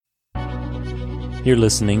You're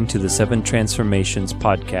listening to the Seven Transformations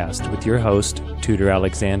podcast with your host, Tudor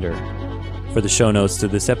Alexander. For the show notes to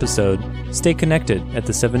this episode, stay connected at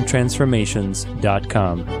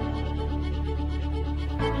the7transformations.com.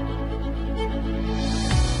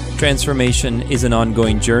 Transformation is an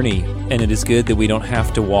ongoing journey, and it is good that we don't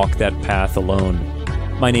have to walk that path alone.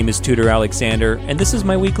 My name is Tudor Alexander, and this is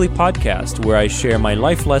my weekly podcast where I share my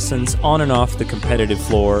life lessons on and off the competitive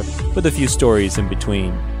floor with a few stories in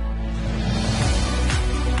between.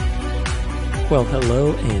 Well,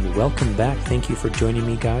 hello and welcome back. Thank you for joining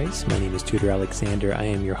me, guys. My name is Tudor Alexander. I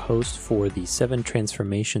am your host for the Seven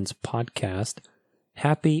Transformations podcast.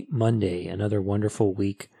 Happy Monday, another wonderful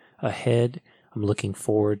week ahead. I'm looking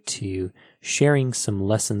forward to sharing some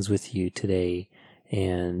lessons with you today.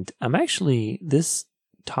 And this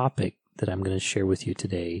topic that I'm going to share with you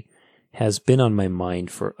today has been on my mind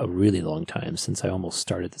for a really long time, since I almost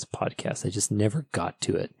started this podcast. I just never got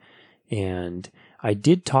to it. And I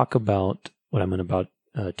did talk about what I'm going to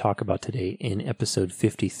talk about today in episode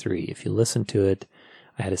 53. If you listen to it,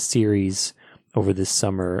 I had a series over this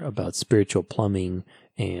summer about spiritual plumbing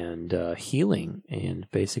and healing, and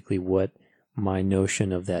basically what my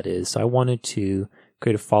notion of that is. So I wanted to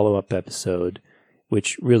create a follow-up episode,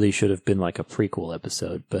 which really should have been like a prequel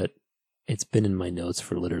episode, but it's been in my notes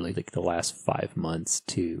for literally like the last 5 months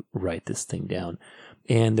to write this thing down.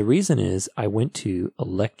 And the reason is I went to a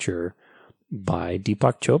lecture by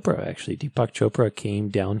Deepak Chopra, actually. Deepak Chopra came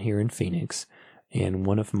down here in Phoenix, and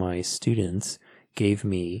one of my students gave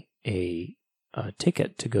me a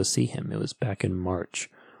ticket to go see him. It was back in March.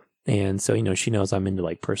 And so, she knows I'm into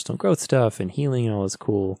like personal growth stuff and healing and all this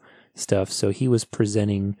cool stuff. So he was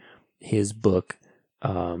presenting his book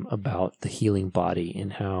about the healing body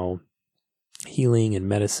and how healing and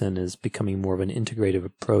medicine is becoming more of an integrative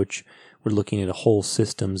approach. We're looking at a whole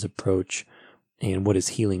systems approach. And what does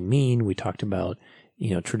healing mean? We talked about,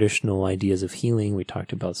 traditional ideas of healing. We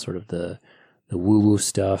talked about sort of the woo-woo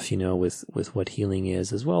stuff, with what healing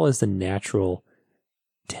is, as well as the natural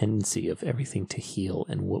tendency of everything to heal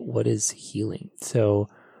and what is healing. So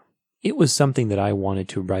it was something that I wanted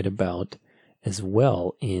to write about as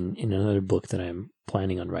well in another book that I'm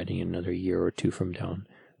planning on writing in another year or two from down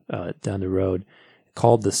the road,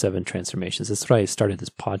 called The Seven Transformations. That's what I started this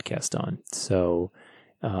podcast on. So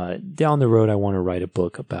down the road, I want to write a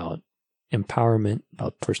book about empowerment,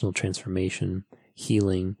 about personal transformation,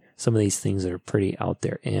 healing, some of these things that are pretty out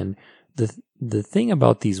there. And the thing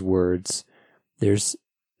about these words, there's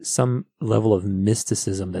some level of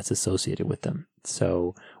mysticism that's associated with them.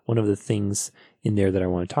 So one of the things in there that I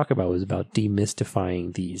want to talk about was about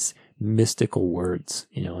demystifying these mystical words,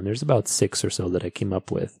 and there's about 6 or so that I came up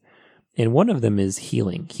with. And one of them is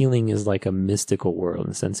healing. Healing is like a mystical word in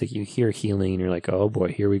the sense that you hear healing and you're like, oh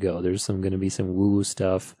boy, here we go. There's going to be some woo-woo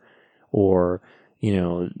stuff, or,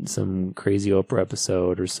 some crazy Oprah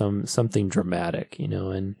episode, or something dramatic,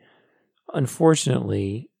 and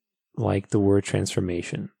unfortunately, like the word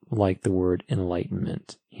transformation, like the word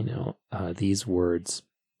enlightenment, these words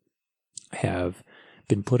have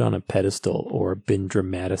been put on a pedestal or been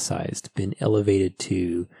dramatized, been elevated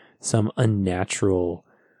to some unnatural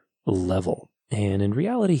level. And in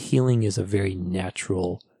reality, healing is a very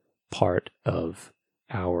natural part of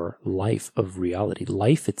our life, of reality.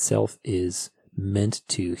 Life itself is meant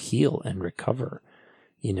to heal and recover.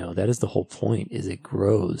 That is the whole point, is it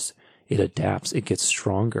grows, it adapts, it gets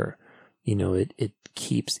stronger. It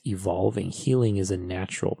keeps evolving. Healing is a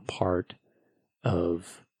natural part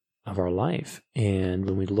of our life. And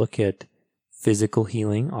when we look at physical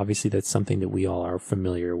healing, obviously that's something that we all are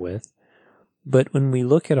familiar with. But when we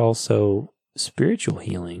look at also spiritual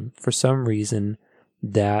healing, for some reason,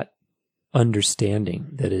 that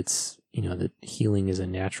understanding that it's, that healing is a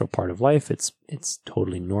natural part of life, it's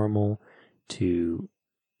totally normal to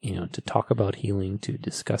talk about healing, to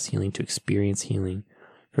discuss healing, to experience healing.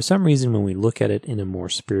 For some reason, when we look at it in a more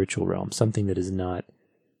spiritual realm, something that is not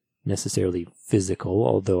necessarily physical,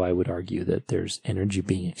 although I would argue that there's energy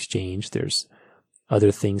being exchanged, there's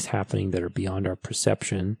other things happening that are beyond our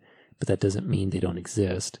perception, but that doesn't mean they don't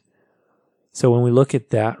exist. So when we look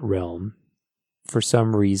at that realm, for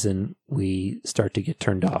some reason, we start to get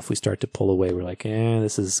turned off. We start to pull away. We're like,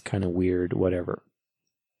 this is kind of weird, whatever.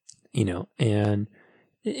 And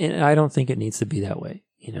I don't think it needs to be that way.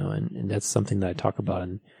 And that's something that I talk about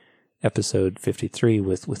in episode 53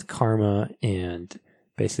 with karma, and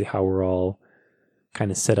basically how we're all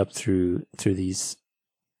kind of set up through these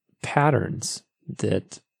patterns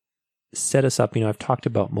that set us up. I've talked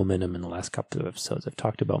about momentum in the last couple of episodes. I've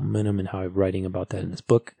talked about momentum and how I'm writing about that in this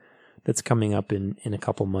book that's coming up in a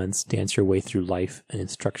couple months, Dance Your Way Through Life, an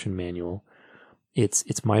instruction manual.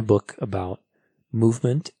 It's my book about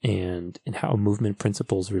movement and how movement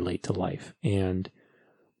principles relate to life. And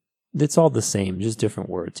it's all the same, just different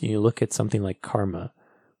words. You look at something like karma,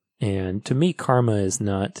 and to me, karma is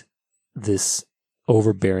not this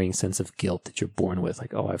overbearing sense of guilt that you're born with,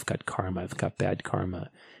 like, oh, I've got karma, I've got bad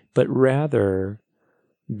karma, but rather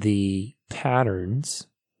the patterns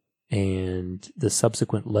and the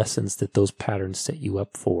subsequent lessons that those patterns set you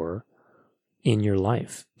up for in your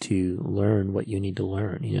life to learn what you need to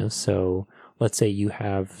learn, So let's say you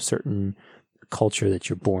have certain culture that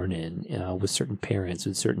you're born in, with certain parents,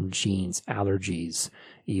 with certain genes, allergies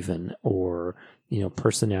even, or,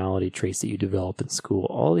 personality traits that you develop in school.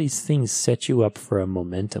 All these things set you up for a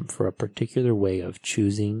momentum, for a particular way of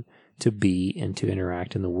choosing to be and to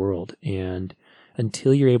interact in the world. And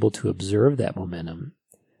until you're able to observe that momentum,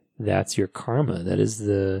 that's your karma. That is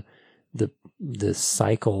the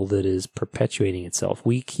cycle that is perpetuating itself.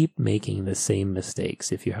 We keep making the same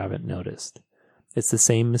mistakes, if you haven't noticed. It's the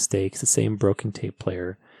same mistakes, the same broken tape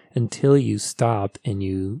player, until you stop and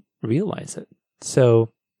you realize it.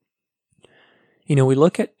 So, we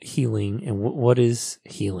look at healing, and what is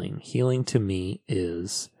healing? Healing to me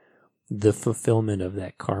is the fulfillment of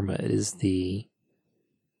that karma. It is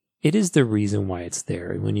the reason why it's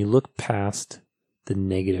there. When you look past the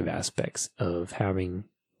negative aspects of having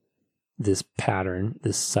this pattern,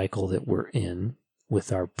 this cycle that we're in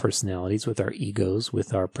with our personalities, with our egos,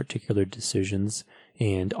 with our particular decisions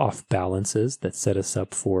and off balances that set us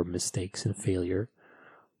up for mistakes and failure.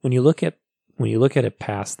 When you look at it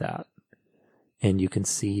past that, and you can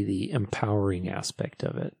see the empowering aspect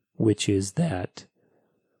of it, which is that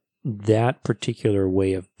particular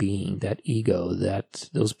way of being, that ego,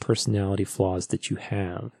 those personality flaws that you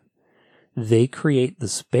have, they create the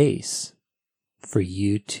space for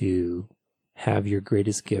you to have your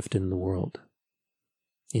greatest gift in the world.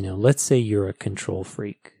 Let's say you're a control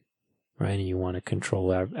freak, right? And you want to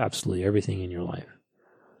control absolutely everything in your life.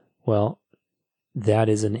 Well, that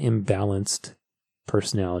is an imbalanced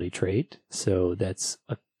personality trait. So that's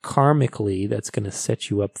karmically, that's going to set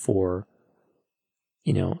you up for,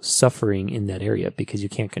 suffering in that area because you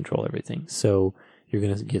can't control everything. So you're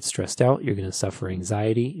going to get stressed out. You're going to suffer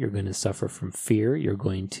anxiety. You're going to suffer from fear. You're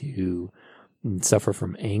going to suffer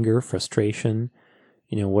from anger, frustration,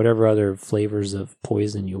 whatever other flavors of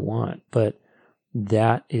poison you want. But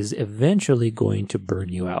that is eventually going to burn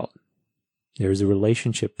you out. There's a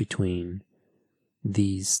relationship between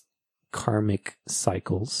these karmic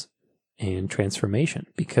cycles and transformation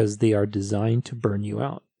because they are designed to burn you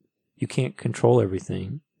out. You can't control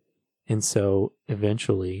everything. And so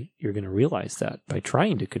eventually you're going to realize that by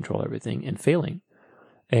trying to control everything and failing.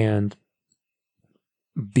 And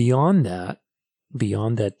beyond that,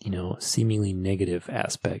 seemingly negative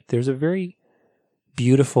aspect, there's a very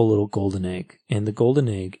beautiful little golden egg. And the golden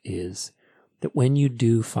egg is that when you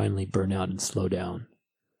do finally burn out and slow down,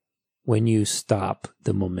 when you stop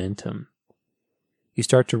the momentum, you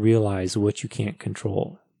start to realize what you can't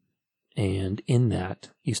control. And in that,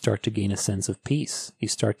 you start to gain a sense of peace. You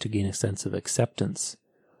start to gain a sense of acceptance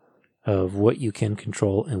of what you can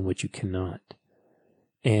control and what you cannot.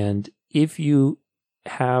 And if you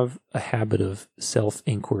have a habit of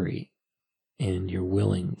self-inquiry and you're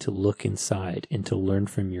willing to look inside and to learn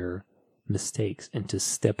from your mistakes and to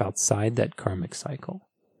step outside that karmic cycle,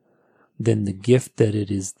 then the gift that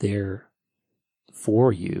it is there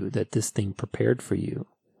for you, that this thing prepared for you,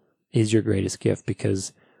 is your greatest gift.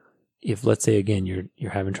 Because if, let's say again,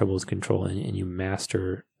 you're having trouble with control and you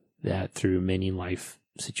master that through many life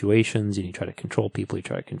situations and you try to control people, you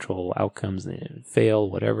try to control outcomes and they fail,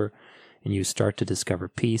 whatever, and you start to discover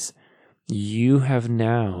peace, you have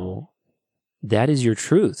now, that is your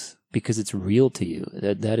truth because it's real to you.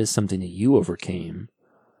 That is something that you overcame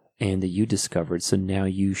and that you discovered. So now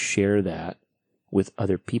you share that with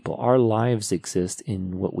other people. Our lives exist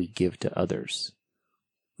in what we give to others.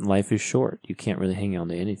 Life is short. You can't really hang on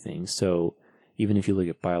to anything. So even if you look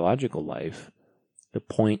at biological life, the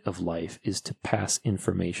point of life is to pass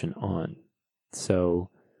information on. So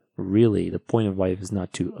really, the point of life is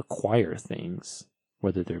not to acquire things,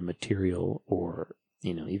 whether they're material or,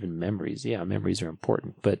 even memories. Yeah, memories are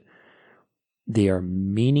important, but they are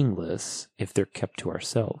meaningless if they're kept to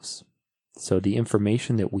ourselves. So the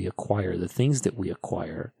information that we acquire, the things that we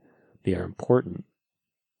acquire, they are important.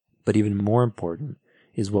 But even more important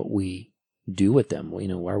is what we do with them.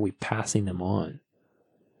 Are we passing them on?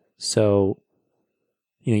 So,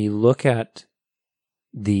 you look at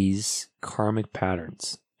these karmic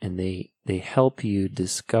patterns and they help you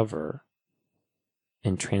discover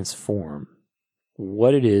and transform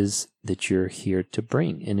what it is that you're here to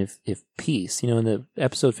bring. And if peace, in the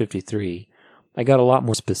episode 53, I got a lot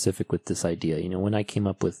more specific with this idea. You know, when I came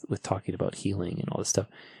up with talking about healing and all this stuff,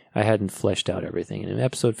 I hadn't fleshed out everything. And in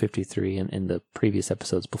episode 53 and the previous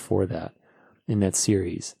episodes before that, in that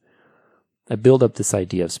series, I build up this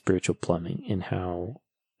idea of spiritual plumbing and how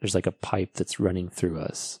there's like a pipe that's running through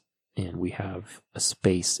us and we have a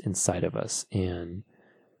space inside of us. And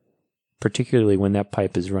particularly when that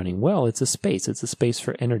pipe is running well, it's a space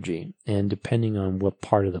for energy. And depending on what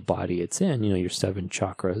part of the body it's in, you know, your 7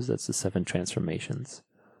 chakras, that's the 7 transformations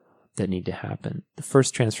that need to happen. The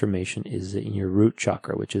first transformation is in your root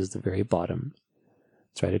chakra, which is the very bottom.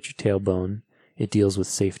 It's right at your tailbone. It deals with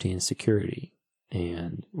safety and security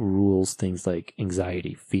and rules things like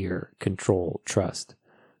anxiety, fear, control, trust,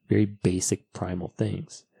 very basic primal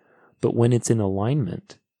things. But when it's in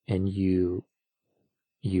alignment and you've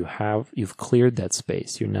cleared that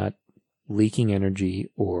space, you're not leaking energy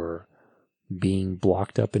or being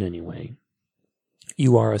blocked up in any way,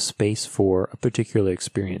 you are a space for a particular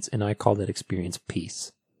experience, and I call that experience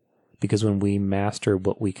peace. Because when we master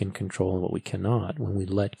what we can control and what we cannot, when we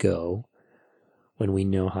let go, when we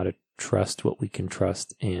know how to trust what we can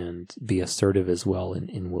trust and be assertive as well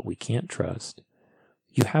in what we can't trust,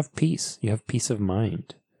 you have peace. You have peace of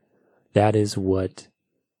mind. That is what,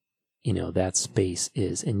 you know, that space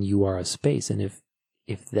is, and you are a space. And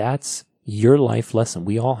if that's your life lesson,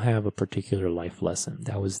 we all have a particular life lesson.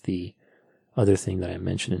 That was the other thing that I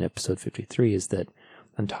mentioned in episode 53, is that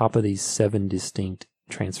on top of these 7 distinct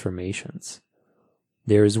transformations,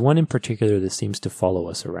 there is one in particular that seems to follow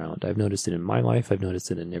us around. I've noticed it in my life. I've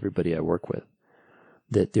noticed it in everybody I work with,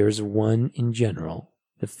 that there's one in general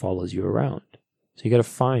that follows you around. So you got to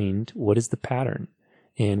find what is the pattern.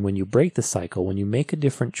 And when you break the cycle, when you make a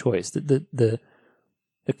different choice, the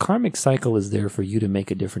karmic cycle is there for you to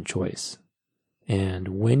make a different choice. And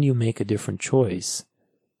when you make a different choice,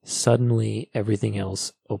 suddenly everything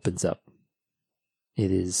else opens up.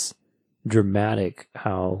 It is dramatic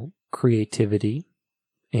how creativity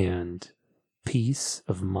and peace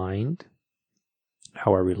of mind,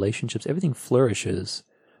 how our relationships, everything flourishes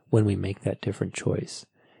when we make that different choice.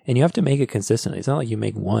 And you have to make it consistently. It's not like you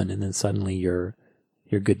make one and then suddenly you're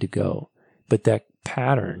good to go. But that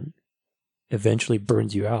pattern eventually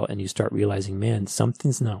burns you out and you start realizing, man,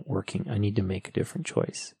 something's not working. I need to make a different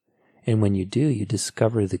choice. And when you do, you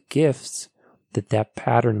discover the gifts that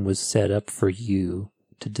pattern was set up for you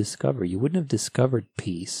to discover. You wouldn't have discovered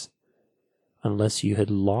peace unless you had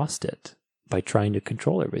lost it by trying to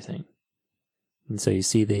control everything. And so you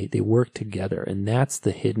see, they work together, and that's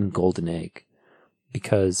the hidden golden egg.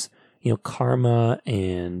 Because, you know, karma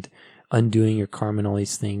and undoing your karma and all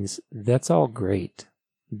these things, that's all great.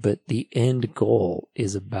 But the end goal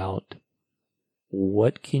is about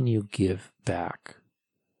what can you give back?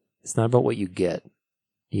 It's not about what you get.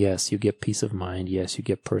 Yes, you get peace of mind. Yes, you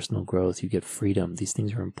get personal growth. You get freedom. These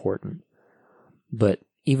things are important. But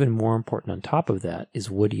even more important on top of that is,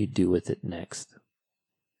 what do you do with it next?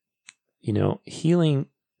 You know, healing,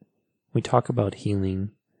 we talk about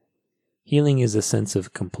healing. Healing is a sense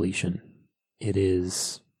of completion. It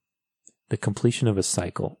is the completion of a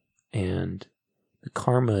cycle. And the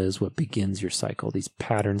karma is what begins your cycle, these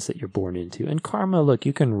patterns that you're born into. And karma, look,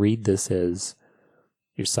 you can read this as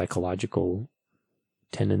your psychological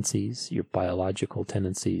tendencies, your biological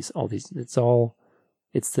tendencies, all these.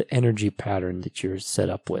 It's the energy pattern that you're set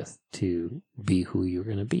up with to be who you're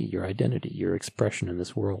going to be, your identity, your expression in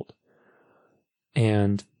this world.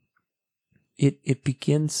 And it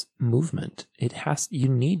begins movement.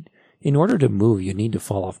 In order to move, you need to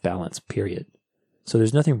fall off balance, period. So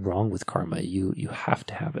there's nothing wrong with karma. You have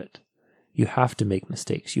to have it. You have to make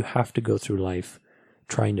mistakes. You have to go through life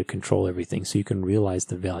trying to control everything so you can realize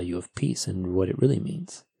the value of peace and what it really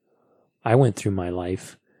means. I went through my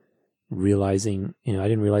life realizing, I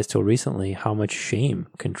didn't realize till recently how much shame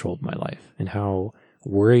controlled my life and how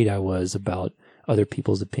worried I was about other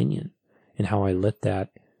people's opinion and how I let that,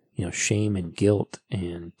 shame and guilt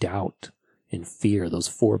and doubt and fear, those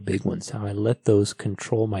 4 big ones, how I let those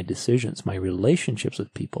control my decisions, my relationships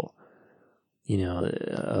with people,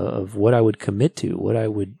 of what I would commit to, what I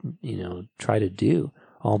would, try to do,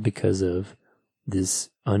 all because of this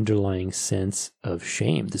underlying sense of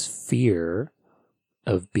shame, this fear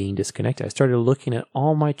of being disconnected. I started looking at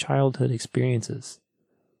all my childhood experiences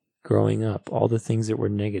growing up, all the things that were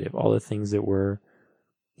negative, all the things that were,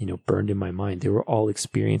 burned in my mind. They were all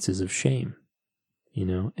experiences of shame,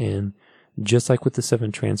 and just like with the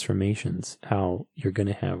 7 transformations, how you're going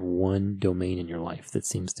to have one domain in your life that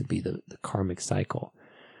seems to be the karmic cycle.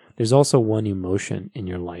 There's also one emotion in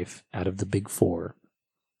your life out of the big 4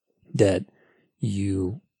 that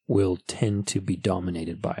you will tend to be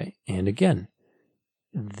dominated by. And again,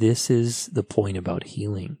 this is the point about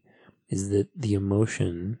healing, is that the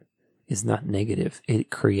emotion is not negative. It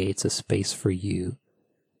creates a space for you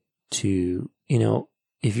to,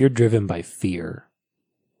 if you're driven by fear,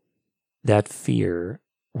 that fear,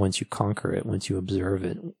 once you conquer it, once you observe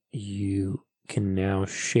it, you can now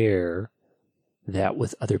share that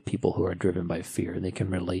with other people who are driven by fear. They can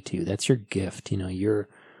relate to you. That's your gift. Your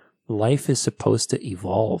life is supposed to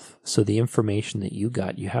evolve. So the information that you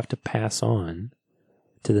got, you have to pass on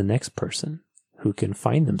to the next person who can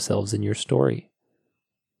find themselves in your story.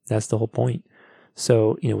 That's the whole point.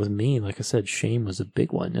 So, with me, like I said, shame was a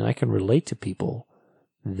big one. And I can relate to people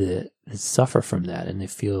that suffer from that, and they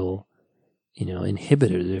feel,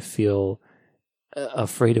 inhibited. They feel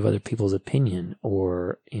afraid of other people's opinion,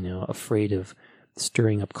 or, afraid of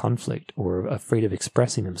stirring up conflict, or afraid of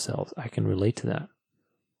expressing themselves. I can relate to that.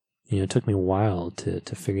 It took me a while to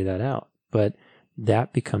figure that out, but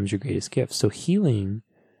that becomes your greatest gift. So healing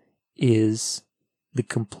is the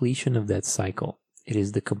completion of that cycle. It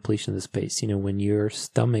is the completion of the space. When your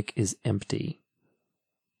stomach is empty,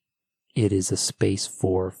 it is a space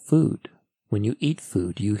for food. When you eat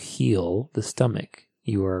food, you heal the stomach.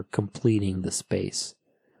 You are completing the space.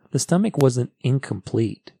 The stomach wasn't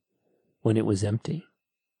incomplete when it was empty.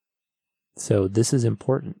 So this is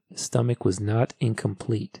important. The stomach was not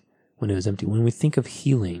incomplete when it was empty. When we think of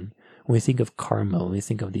healing, when we think of karma, when we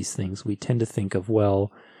think of these things, we tend to think of,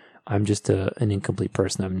 well, I'm just an incomplete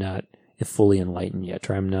person. I'm not fully enlightened yet,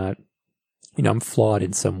 or I'm not, I'm flawed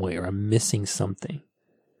in some way, or I'm missing something.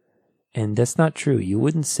 And that's not true. You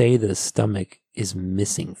wouldn't say the stomach is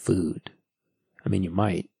missing food. I mean, you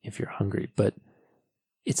might if you're hungry, but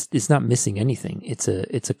it's not missing anything. It's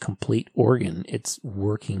a complete organ. It's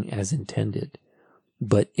working as intended,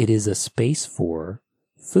 but it is a space for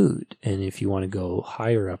food. And if you want to go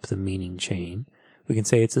higher up the meaning chain, we can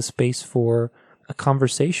say it's a space for a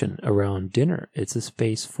conversation around dinner. It's a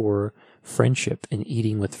space for friendship and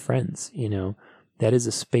eating with friends. That is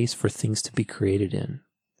a space for things to be created in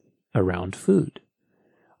around food.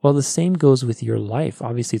 Well, the same goes with your life.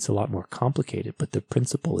 Obviously, it's a lot more complicated, but the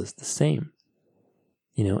principle is the same.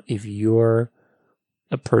 If you're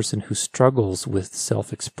a person who struggles with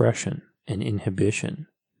self-expression and inhibition,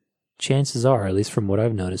 chances are, at least from what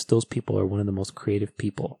I've noticed, those people are one of the most creative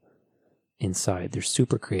people inside. They're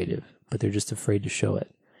super creative, but they're just afraid to show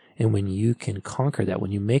it. And when you can conquer that,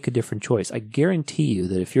 when you make a different choice, I guarantee you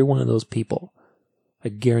that if you're one of those people, I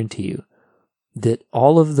guarantee you that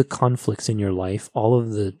all of the conflicts in your life, all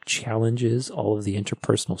of the challenges, all of the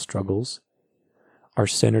interpersonal struggles are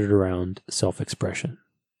centered around self-expression.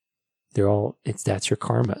 That's your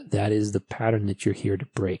karma. That is the pattern that you're here to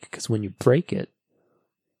break. Because when you break it,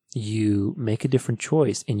 you make a different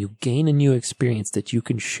choice and you gain a new experience that you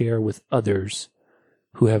can share with others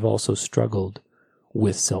who have also struggled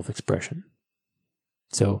with self-expression.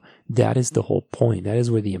 So that is the whole point. That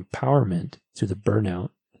is where the empowerment through the burnout,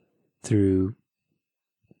 through,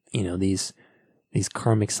 these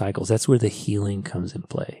karmic cycles, that's where the healing comes in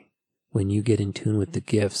play. When you get in tune with the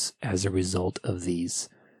gifts as a result of these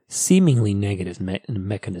seemingly negative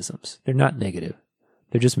mechanisms. They're not negative.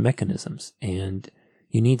 They're just mechanisms. And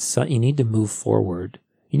you need to move forward.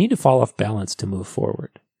 You need to fall off balance to move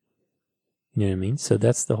forward. You know what I mean? So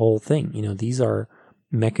that's the whole thing. These are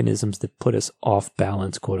mechanisms that put us off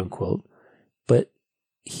balance, quote unquote. But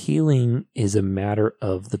healing is a matter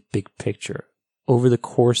of the big picture. Over the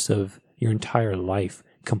course of your entire life,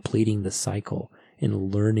 completing the cycle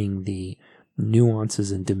and learning the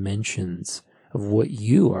nuances and dimensions of what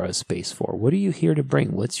you are a space for. What are you here to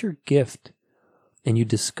bring? What's your gift? And you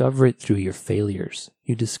discover it through your failures.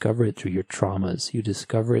 You discover it through your traumas. You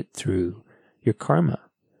discover it through your karma.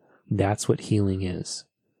 That's what healing is.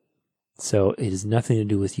 So it has nothing to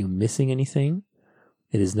do with you missing anything.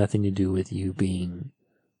 It has nothing to do with you being,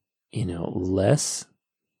 less.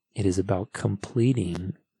 It is about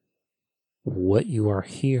completing what you are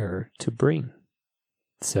here to bring.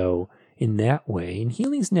 So in that way, and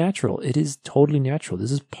healing's natural. It is totally natural.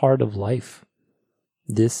 This is part of life.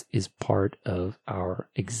 This is part of our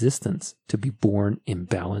existence, to be born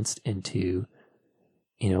imbalanced and to,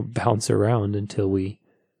 bounce around until we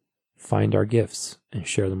find our gifts and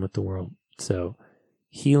share them with the world. So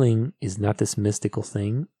healing is not this mystical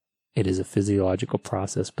thing. It is a physiological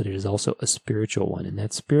process, but it is also a spiritual one. And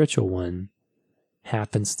that spiritual one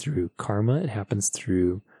happens through karma. It happens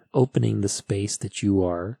through opening the space that you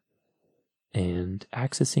are and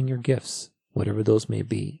accessing your gifts, whatever those may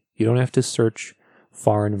be. You don't have to search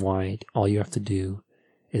far and wide. All you have to do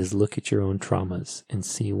is look at your own traumas and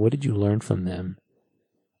see, what did you learn from them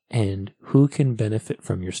and who can benefit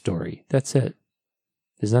from your story. That's it.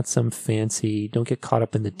 There's not some fancy, don't get caught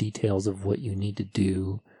up in the details of what you need to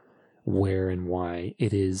do, where and why.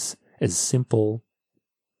 It is as simple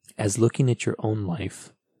as looking at your own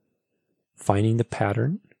life, finding the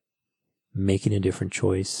pattern, making a different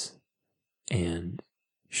choice, and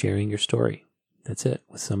sharing your story. That's it,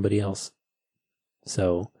 with somebody else.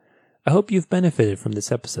 So I hope you've benefited from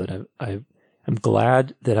this episode. I'm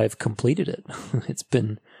glad that I've completed it. It's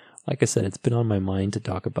been, like I said, it's been on my mind to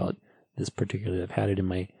talk about this particularly. I've had it in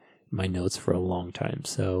my notes for a long time.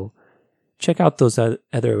 So check out those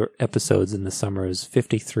other episodes in the summers,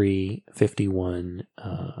 53, 51,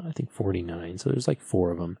 I think 49. So there's like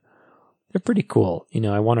 4 of them. They're pretty cool. You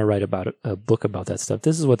know, I want to write about a book about that stuff.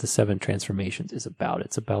 This is what the 7 Transformations is about.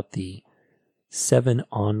 It's about the 7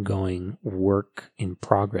 ongoing work in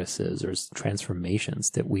progresses or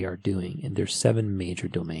transformations that we are doing. And there's 7 major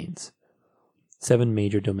domains. 7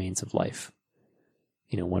 major domains of life.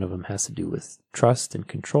 You know, one of them has to do with trust and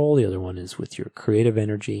control. The other one is with your creative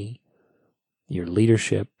energy, your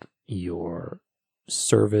leadership, your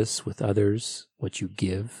service with others, what you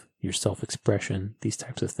give, your self-expression, these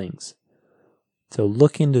types of things. So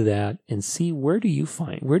look into that and see where do you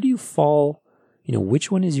fall, you know,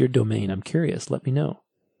 which one is your domain? I'm curious. Let me know.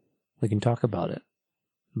 We can talk about it.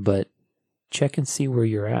 But check and see where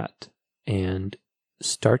you're at and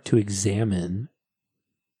start to examine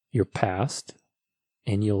your past,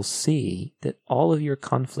 and you'll see that all of your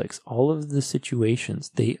conflicts, all of the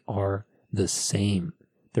situations, they are the same.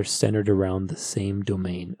 They're centered around the same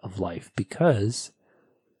domain of life because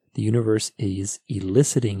the universe is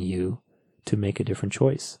eliciting you to make a different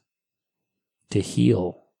choice, to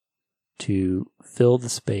heal, to fill the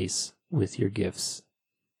space with your gifts,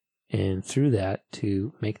 and through that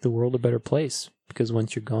to make the world a better place. Because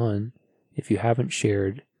once you're gone, if you haven't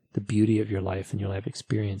shared the beauty of your life and your life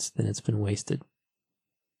experience, then it's been wasted.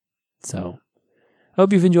 So I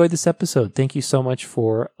hope you've enjoyed this episode. Thank you so much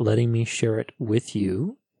for letting me share it with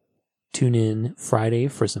you. Tune in Friday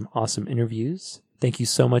for some awesome interviews. Thank you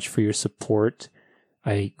so much for your support.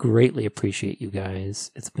 I greatly appreciate you guys.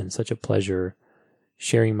 It's been such a pleasure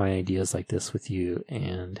sharing my ideas like this with you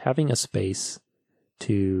and having a space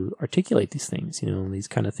to articulate these things, you know, these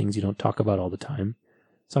kind of things you don't talk about all the time.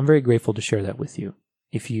 So I'm very grateful to share that with you.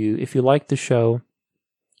 If you like the show,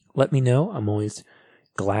 let me know. I'm always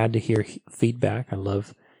glad to hear feedback. I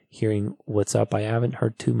love hearing what's up. I haven't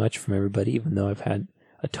heard too much from everybody, even though I've had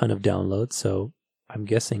a ton of downloads. So I'm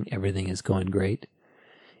guessing everything is going great.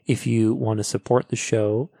 If you want to support the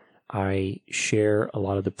show, I share a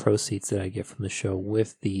lot of the proceeds that I get from the show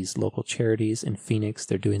with these local charities in Phoenix.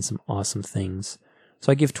 They're doing some awesome things.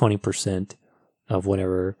 So I give 20% of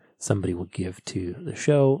whatever somebody will give to the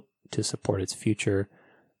show to support its future.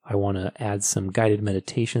 I want to add some guided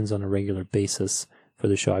meditations on a regular basis for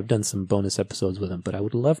the show. I've done some bonus episodes with them, but I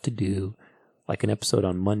would love to do like an episode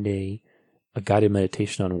on Monday, a guided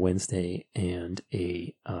meditation on Wednesday, and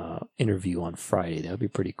a interview on Friday. That would be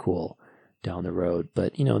pretty cool down the road.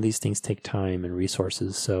 But, you know, these things take time and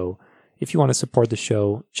resources. So if you want to support the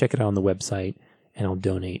show, check it out on the website, and I'll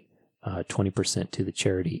donate 20% to the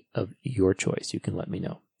charity of your choice. You can let me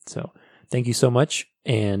know. So thank you so much,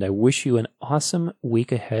 and I wish you an awesome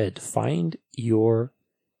week ahead. Find your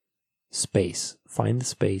space. Find the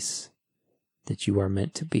space that you are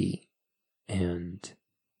meant to be, and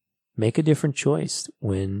make a different choice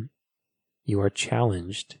when you are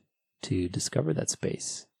challenged to discover that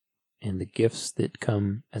space. And the gifts that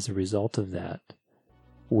come as a result of that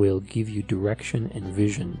will give you direction and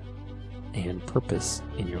vision and purpose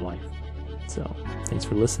in your life. So, thanks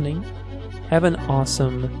for listening. Have an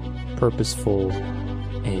awesome, purposeful,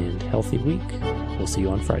 and healthy week. We'll see you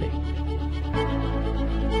on Friday.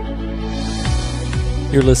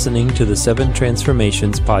 You're listening to the 7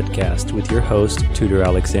 Transformations podcast with your host, Tudor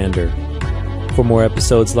Alexander. For more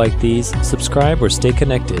episodes like these, subscribe or stay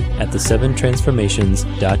connected at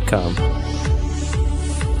the7transformations.com.